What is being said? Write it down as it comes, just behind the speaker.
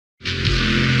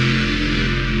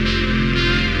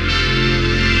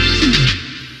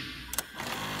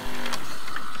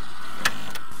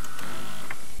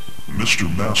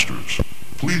Masters,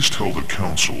 please tell the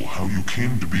Council how you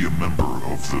came to be a member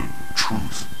of the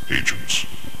Truth Agents.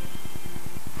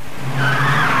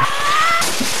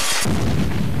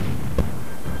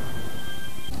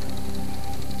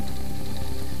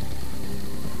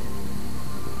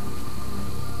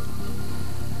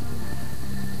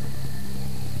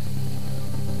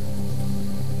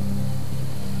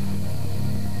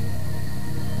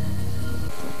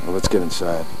 Well, let's get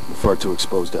inside. We're far too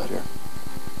exposed out here.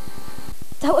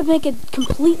 That would make it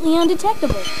completely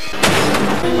undetectable.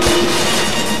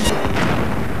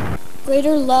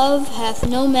 Greater love hath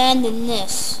no man than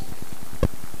this,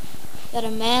 that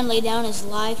a man lay down his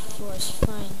life for his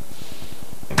friend.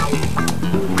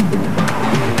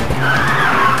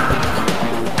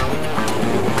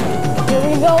 Here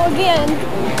we go again.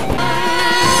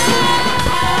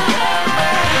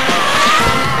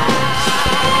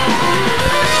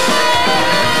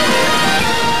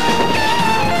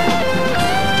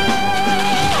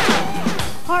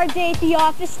 Hard day at the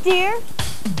office, dear?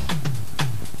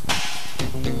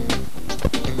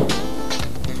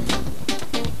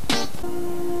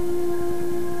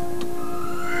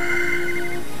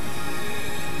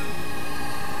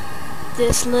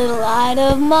 This little light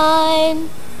of mine,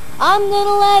 I'm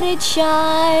gonna let it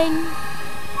shine.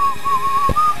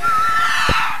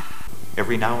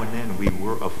 Every now and then we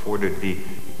were afforded the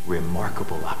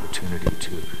remarkable opportunity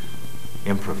to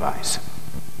improvise.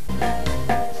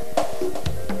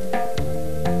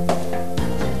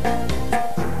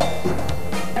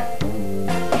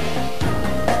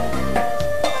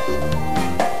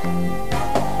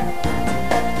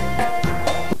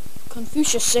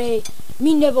 Confucius say,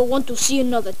 me never want to see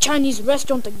another Chinese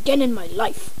restaurant again in my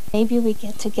life. Maybe we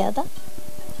get together?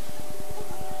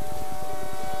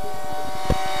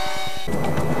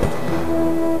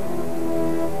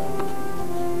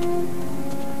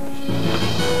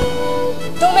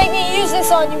 Don't make me use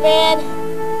this on you, man.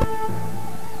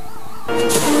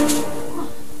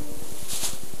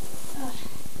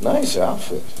 Nice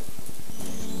outfit.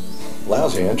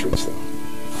 Lousy entrance, though.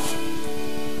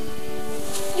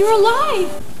 You're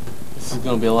alive! This is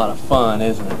gonna be a lot of fun,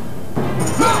 isn't it?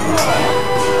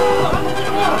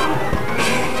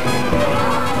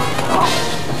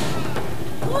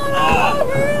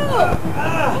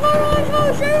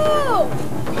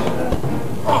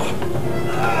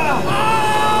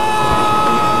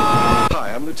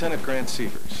 Hi, I'm Lieutenant Grant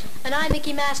Sievers. And I'm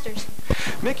Mickey Masters.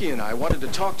 Mickey and I wanted to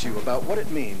talk to you about what it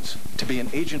means to be an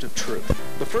agent of truth.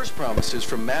 The first promise is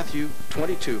from Matthew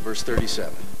 22, verse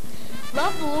 37.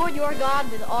 Love the Lord your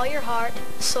God with all your heart,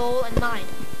 soul, and mind.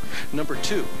 Number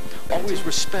 2, always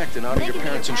respect and honor your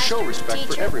parents and show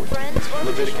respect for everyone.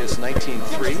 Leviticus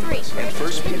 19:3 and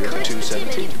 1 Peter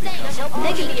 2:17.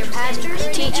 They can be your pastors,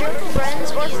 teacher,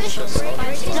 friends, or officials.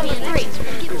 Number 3,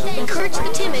 encourage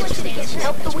the timid,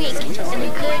 help the weak, and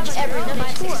encourage everyone.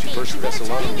 1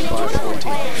 Thessalonians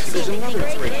 5:14. There's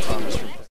another great promise from